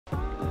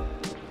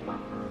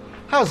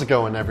How's it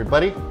going,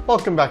 everybody?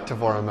 Welcome back to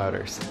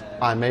VoroMotors.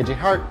 I'm AJ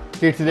Hart,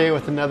 here today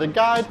with another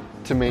guide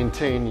to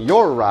maintain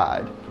your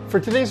ride. For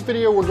today's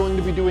video, we're going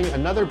to be doing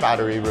another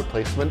battery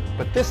replacement,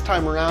 but this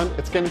time around,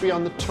 it's going to be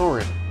on the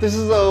Touring. This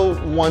is a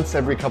once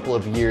every couple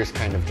of years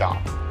kind of job.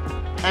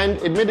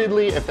 And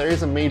admittedly, if there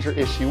is a major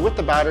issue with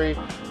the battery,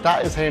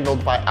 that is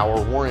handled by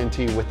our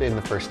warranty within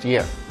the first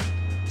year.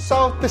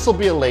 So this will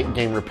be a late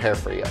game repair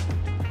for you.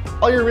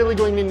 All you're really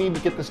going to need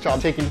to get this job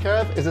taken care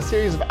of is a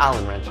series of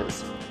Allen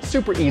wrenches.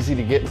 Super easy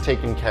to get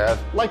taken care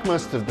of, like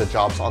most of the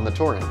jobs on the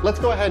Touring. Let's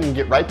go ahead and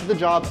get right to the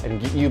job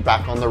and get you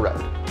back on the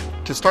road.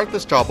 To start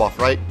this job off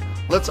right,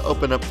 let's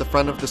open up the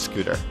front of the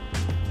scooter.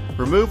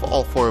 Remove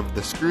all 4 of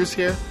the screws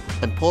here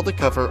and pull the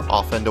cover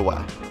off and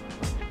away.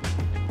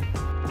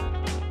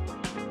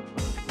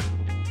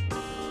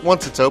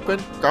 Once it's open,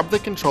 grab the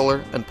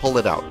controller and pull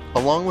it out,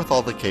 along with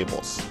all the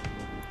cables.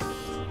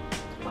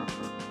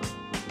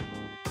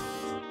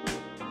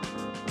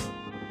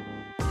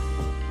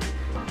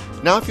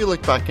 Now if you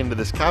look back into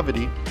this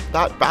cavity,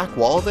 that back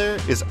wall there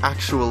is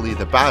actually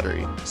the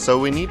battery, so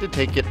we need to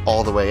take it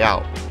all the way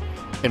out.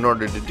 In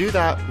order to do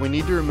that, we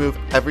need to remove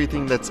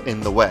everything that's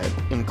in the way,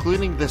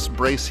 including this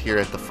brace here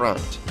at the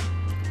front.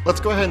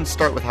 Let's go ahead and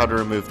start with how to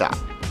remove that.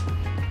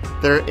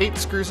 There are 8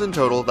 screws in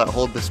total that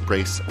hold this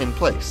brace in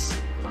place.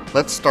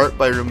 Let's start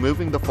by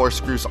removing the 4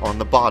 screws on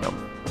the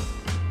bottom.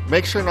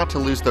 Make sure not to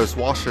lose those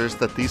washers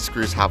that these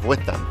screws have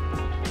with them.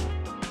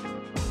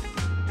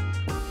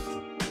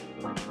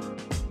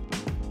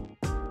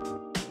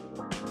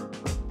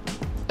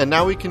 And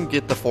now we can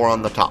get the 4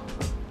 on the top.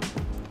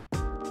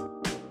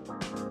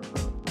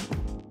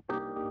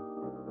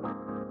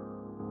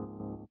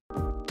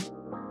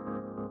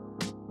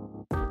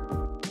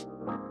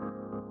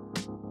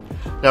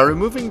 Now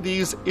removing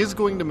these is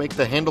going to make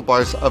the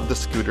handlebars of the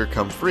scooter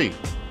come free,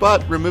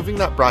 but removing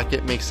that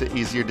bracket makes it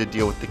easier to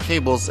deal with the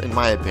cables in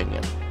my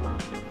opinion.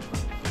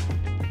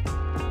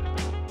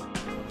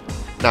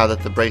 Now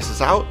that the brace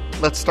is out,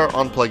 let's start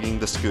unplugging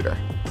the scooter.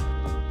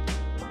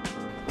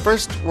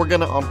 First, we're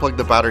going to unplug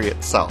the battery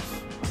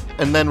itself,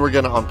 and then we're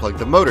going to unplug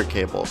the motor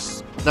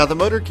cables. Now the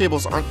motor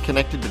cables aren't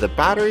connected to the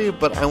battery,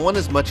 but I want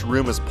as much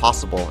room as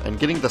possible, and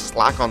getting the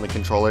slack on the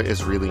controller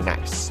is really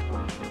nice.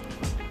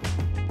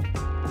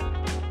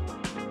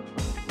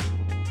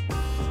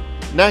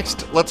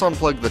 Next, let's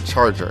unplug the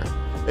charger.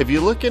 If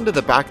you look into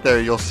the back there,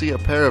 you'll see a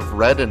pair of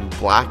red and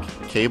black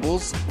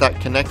cables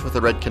that connect with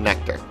a red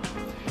connector.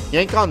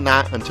 Yank on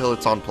that until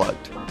it's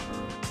unplugged.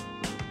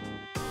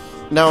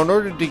 Now in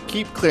order to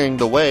keep clearing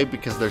the way,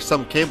 because there's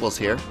some cables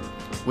here,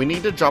 we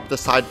need to drop the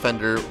side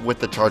fender with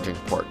the charging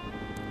port.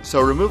 So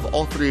remove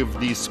all 3 of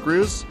these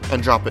screws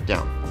and drop it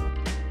down.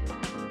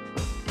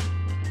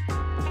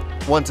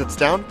 Once it's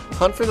down,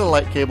 hunt for the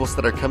light cables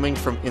that are coming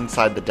from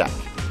inside the deck.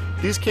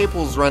 These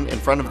cables run in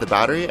front of the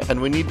battery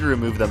and we need to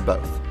remove them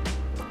both.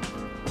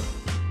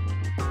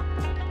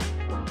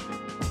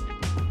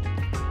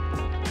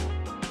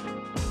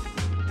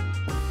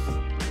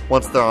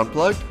 Once they're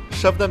unplugged,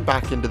 shove them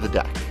back into the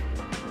deck.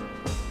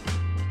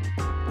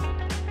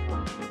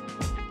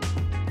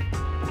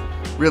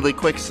 Really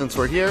quick, since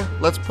we're here,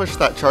 let's push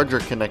that charger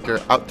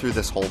connector out through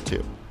this hole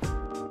too.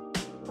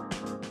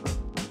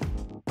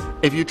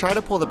 If you try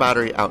to pull the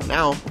battery out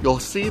now, you'll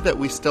see that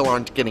we still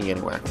aren't getting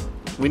anywhere.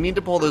 We need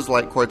to pull those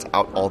light cords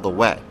out all the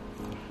way.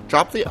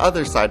 Drop the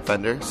other side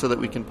fender so that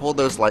we can pull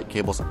those light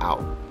cables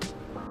out.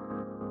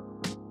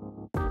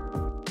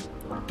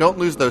 Don't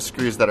lose those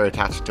screws that are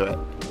attached to it.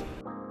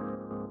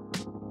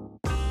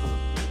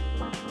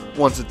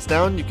 Once it's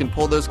down, you can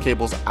pull those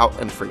cables out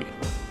and free.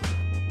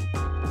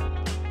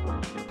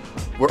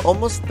 We're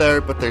almost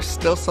there, but there's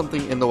still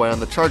something in the way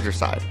on the charger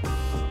side.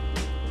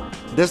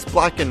 This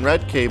black and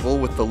red cable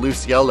with the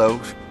loose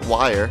yellow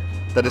wire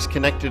that is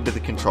connected to the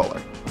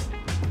controller.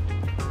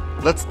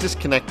 Let's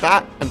disconnect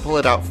that and pull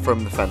it out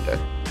from the fender.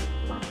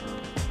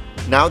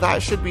 Now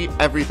that should be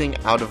everything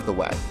out of the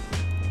way.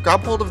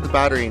 Grab hold of the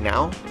battery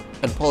now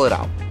and pull it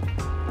out.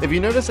 If you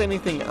notice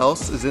anything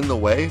else is in the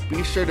way,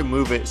 be sure to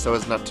move it so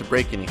as not to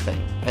break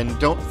anything, and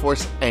don't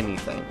force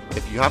anything.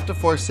 If you have to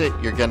force it,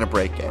 you're gonna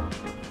break it.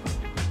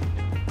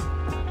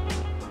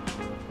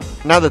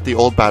 Now that the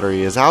old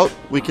battery is out,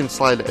 we can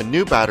slide a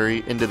new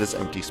battery into this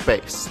empty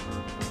space.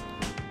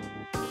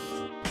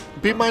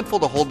 Be mindful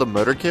to hold the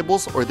motor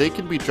cables or they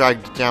can be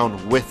dragged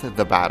down with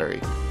the battery.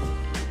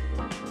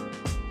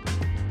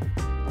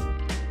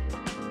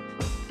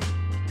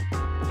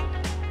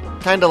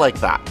 Kinda like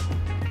that.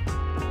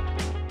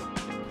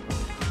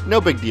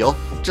 No big deal,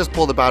 just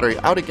pull the battery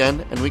out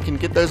again and we can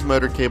get those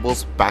motor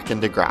cables back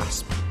into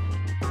grasp.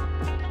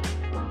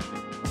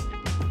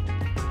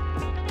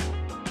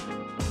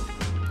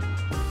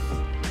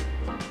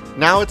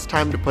 Now it's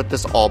time to put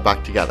this all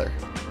back together.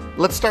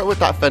 Let's start with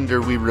that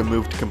fender we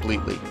removed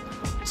completely.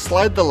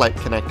 Slide the light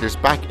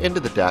connectors back into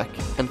the deck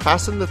and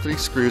fasten the 3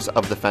 screws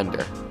of the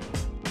fender.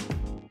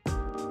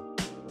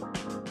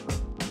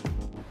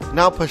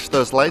 Now push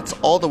those lights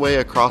all the way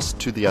across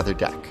to the other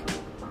deck.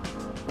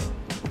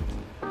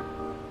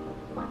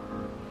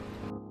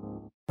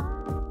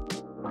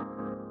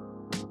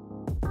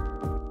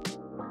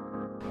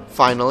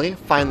 Finally,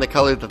 find the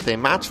color that they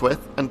match with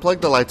and plug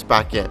the lights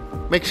back in.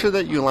 Make sure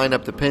that you line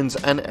up the pins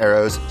and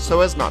arrows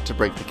so as not to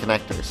break the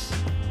connectors.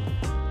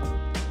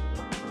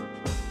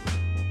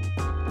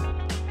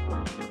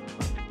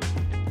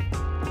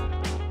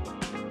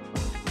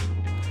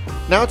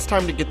 Now it's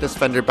time to get this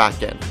fender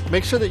back in.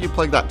 Make sure that you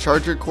plug that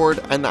charger cord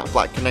and that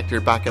black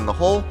connector back in the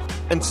hole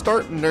and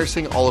start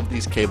nursing all of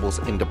these cables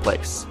into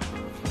place.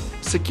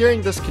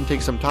 Securing this can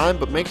take some time,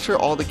 but make sure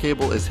all the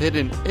cable is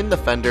hidden in the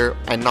fender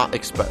and not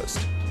exposed.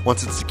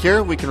 Once it's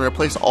secure, we can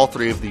replace all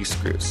 3 of these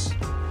screws.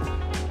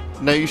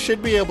 Now you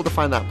should be able to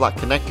find that black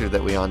connector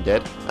that we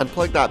undid and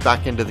plug that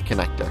back into the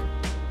connector.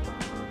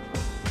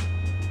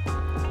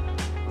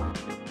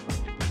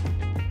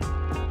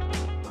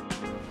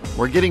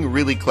 We're getting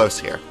really close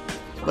here.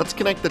 Let's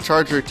connect the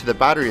charger to the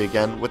battery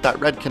again with that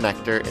red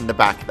connector in the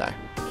back there.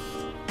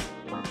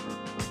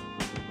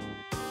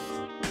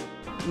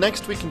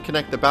 Next, we can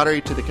connect the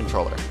battery to the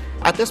controller.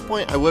 At this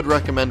point, I would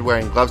recommend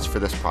wearing gloves for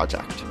this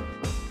project.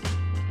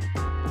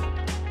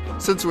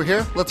 Since we're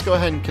here, let's go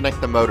ahead and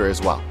connect the motor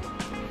as well.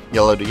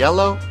 Yellow to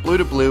yellow, blue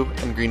to blue,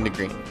 and green to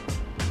green.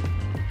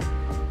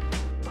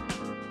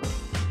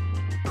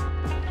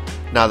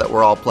 Now that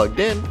we're all plugged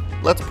in,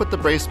 let's put the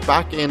brace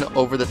back in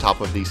over the top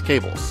of these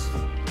cables.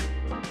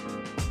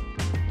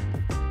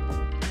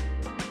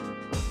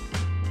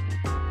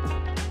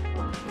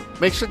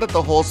 Make sure that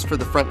the holes for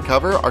the front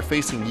cover are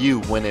facing you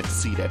when it's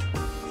seated.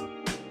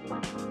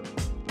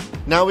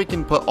 Now we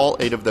can put all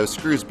 8 of those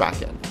screws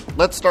back in.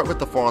 Let's start with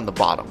the 4 on the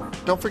bottom.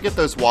 Don't forget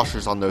those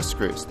washers on those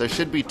screws. There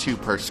should be 2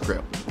 per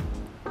screw.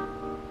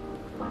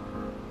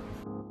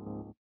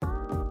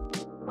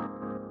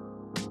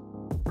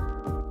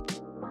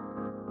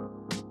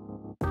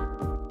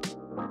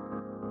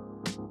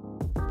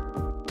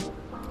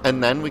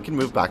 And then we can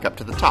move back up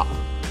to the top.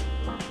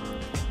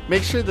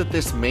 Make sure that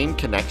this main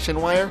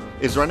connection wire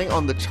is running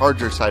on the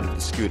charger side of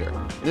the scooter.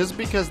 This is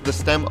because the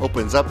stem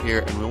opens up here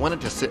and we want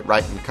it to sit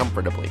right and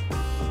comfortably.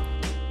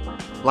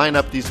 Line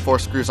up these 4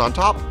 screws on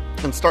top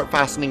and start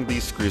fastening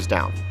these screws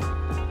down.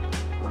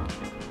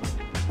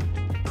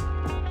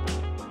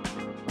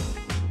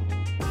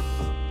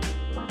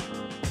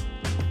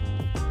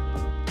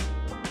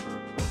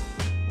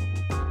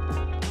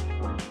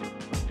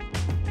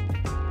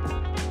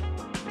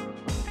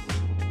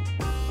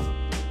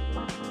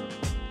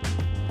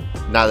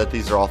 Now that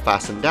these are all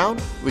fastened down,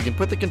 we can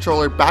put the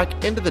controller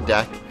back into the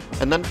deck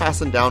and then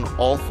fasten down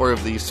all 4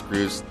 of these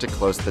screws to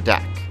close the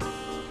deck.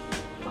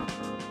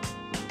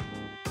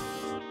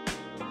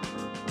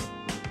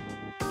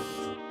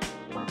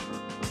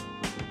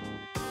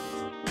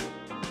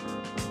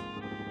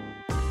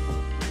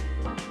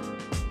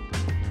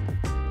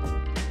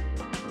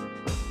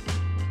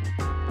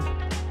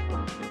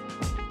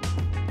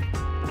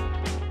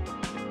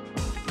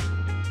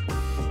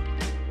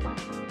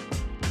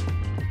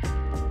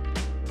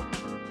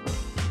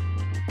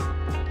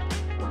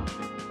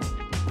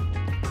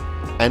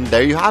 And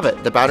there you have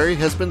it, the battery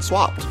has been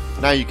swapped.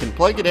 Now you can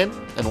plug it in,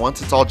 and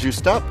once it's all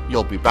juiced up,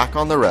 you'll be back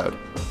on the road.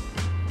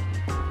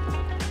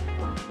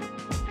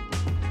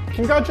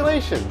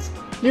 Congratulations!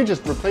 You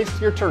just replaced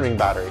your Touring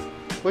battery,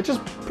 which is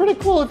pretty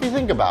cool if you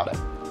think about it.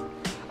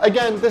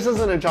 Again, this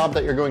isn't a job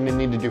that you're going to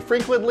need to do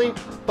frequently,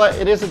 but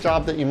it is a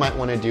job that you might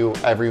want to do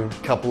every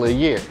couple of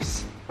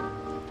years.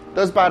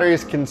 Those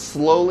batteries can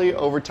slowly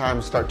over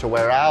time start to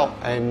wear out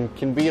and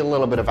can be a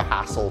little bit of a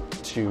hassle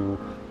to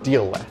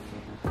deal with.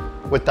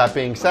 With that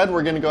being said,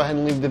 we're going to go ahead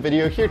and leave the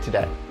video here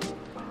today.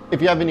 If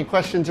you have any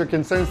questions or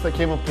concerns that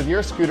came up with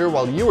your scooter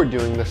while you were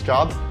doing this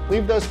job,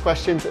 leave those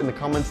questions in the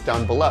comments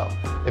down below.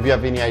 If you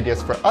have any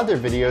ideas for other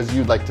videos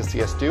you'd like to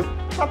see us do,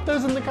 drop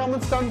those in the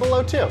comments down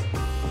below too.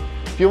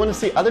 If you want to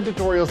see other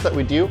tutorials that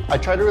we do, I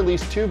try to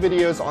release 2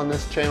 videos on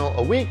this channel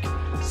a week,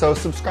 so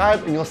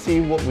subscribe and you'll see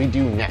what we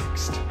do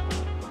next.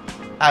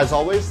 As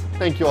always,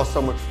 thank you all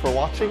so much for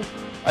watching.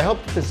 I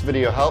hope that this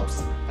video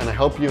helps, and I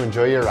hope you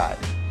enjoy your ride.